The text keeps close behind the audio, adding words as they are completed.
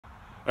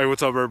Hey,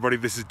 what's up, everybody?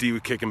 This is D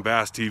with Kicking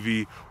Bass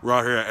TV. We're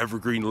out here at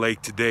Evergreen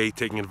Lake today,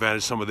 taking advantage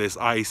of some of this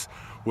ice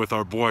with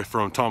our boy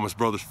from Thomas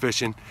Brothers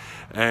Fishing,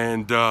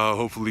 and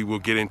hopefully we'll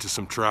get into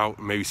some trout,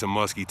 maybe some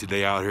muskie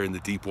today out here in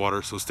the deep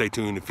water. So stay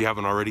tuned. If you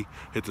haven't already,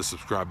 hit the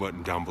subscribe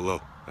button down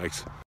below.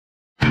 Thanks.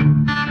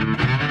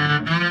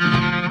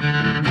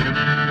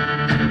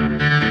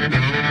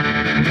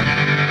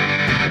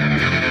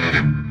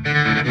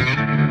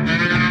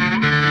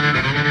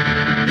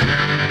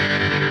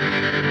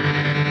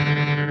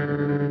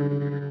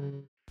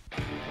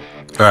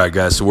 Alright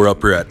guys, so we're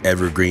up here at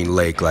Evergreen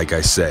Lake, like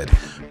I said.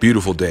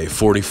 Beautiful day,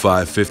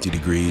 45, 50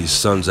 degrees,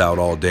 sun's out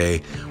all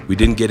day. We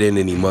didn't get in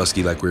any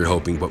muskie like we were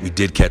hoping, but we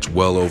did catch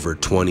well over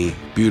 20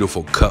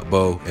 beautiful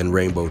cutbow and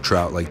rainbow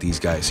trout like these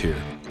guys here.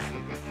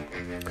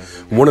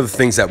 One of the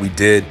things that we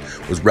did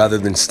was, rather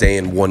than stay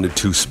in 1 to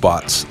 2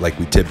 spots like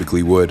we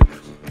typically would,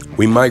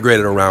 we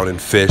migrated around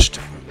and fished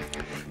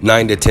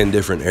 9 to 10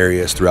 different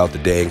areas throughout the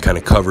day and kind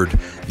of covered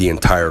the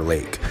entire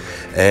lake.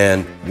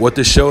 And what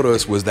this showed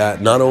us was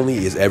that not only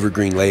is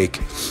Evergreen Lake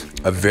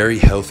a very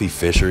healthy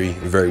fishery,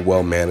 very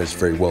well managed,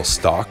 very well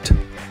stocked,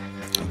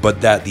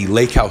 but that the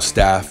lake house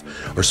staff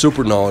are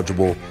super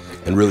knowledgeable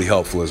and really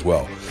helpful as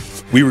well.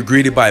 We were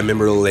greeted by a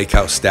member of the lake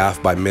house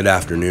staff by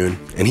mid-afternoon,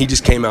 and he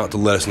just came out to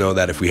let us know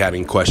that if we had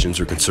any questions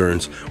or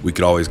concerns, we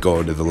could always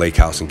go into the lake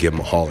house and give him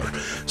a holler.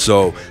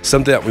 So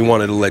something that we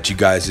wanted to let you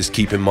guys just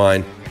keep in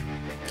mind,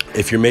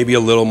 if you're maybe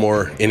a little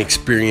more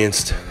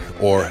inexperienced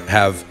or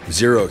have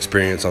zero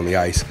experience on the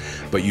ice,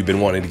 but you've been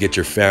wanting to get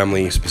your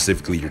family,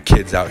 specifically your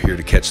kids, out here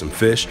to catch some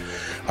fish,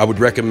 I would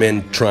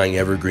recommend trying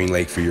Evergreen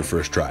Lake for your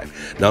first try.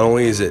 Not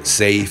only is it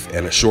safe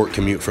and a short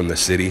commute from the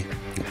city,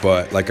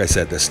 but like I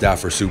said, the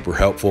staff are super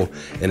helpful,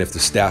 and if the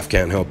staff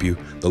can't help you,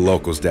 the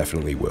locals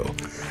definitely will.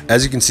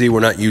 As you can see,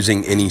 we're not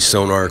using any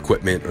sonar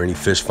equipment or any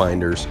fish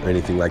finders or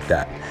anything like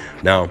that.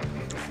 Now,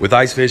 with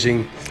ice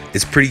fishing,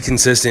 it's pretty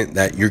consistent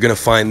that you're gonna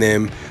find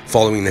them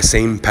following the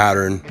same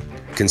pattern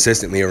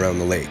consistently around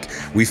the lake.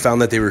 We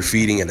found that they were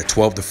feeding at a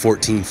 12 to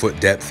 14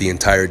 foot depth the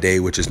entire day,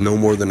 which is no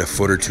more than a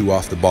foot or two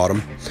off the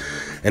bottom.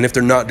 And if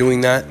they're not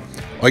doing that,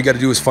 all you got to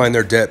do is find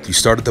their depth. You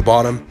start at the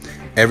bottom.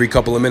 Every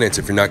couple of minutes,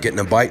 if you're not getting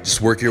a bite,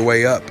 just work your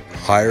way up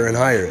higher and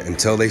higher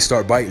until they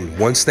start biting.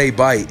 Once they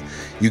bite,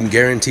 you can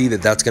guarantee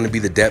that that's going to be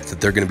the depth that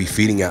they're going to be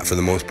feeding at for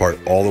the most part,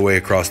 all the way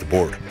across the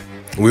board.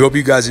 We hope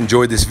you guys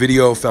enjoyed this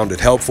video, found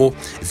it helpful.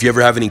 If you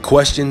ever have any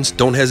questions,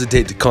 don't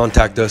hesitate to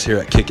contact us here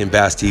at Kicking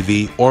Bass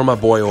TV or my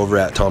boy over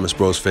at Thomas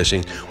Bros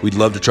Fishing. We'd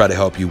love to try to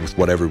help you with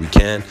whatever we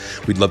can.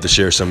 We'd love to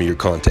share some of your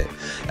content.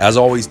 As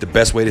always, the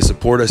best way to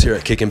support us here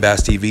at Kicking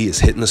Bass TV is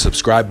hitting the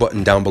subscribe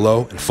button down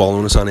below and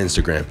following us on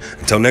Instagram.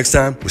 Until next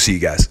time, we'll see you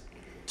guys.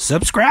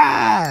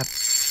 Subscribe!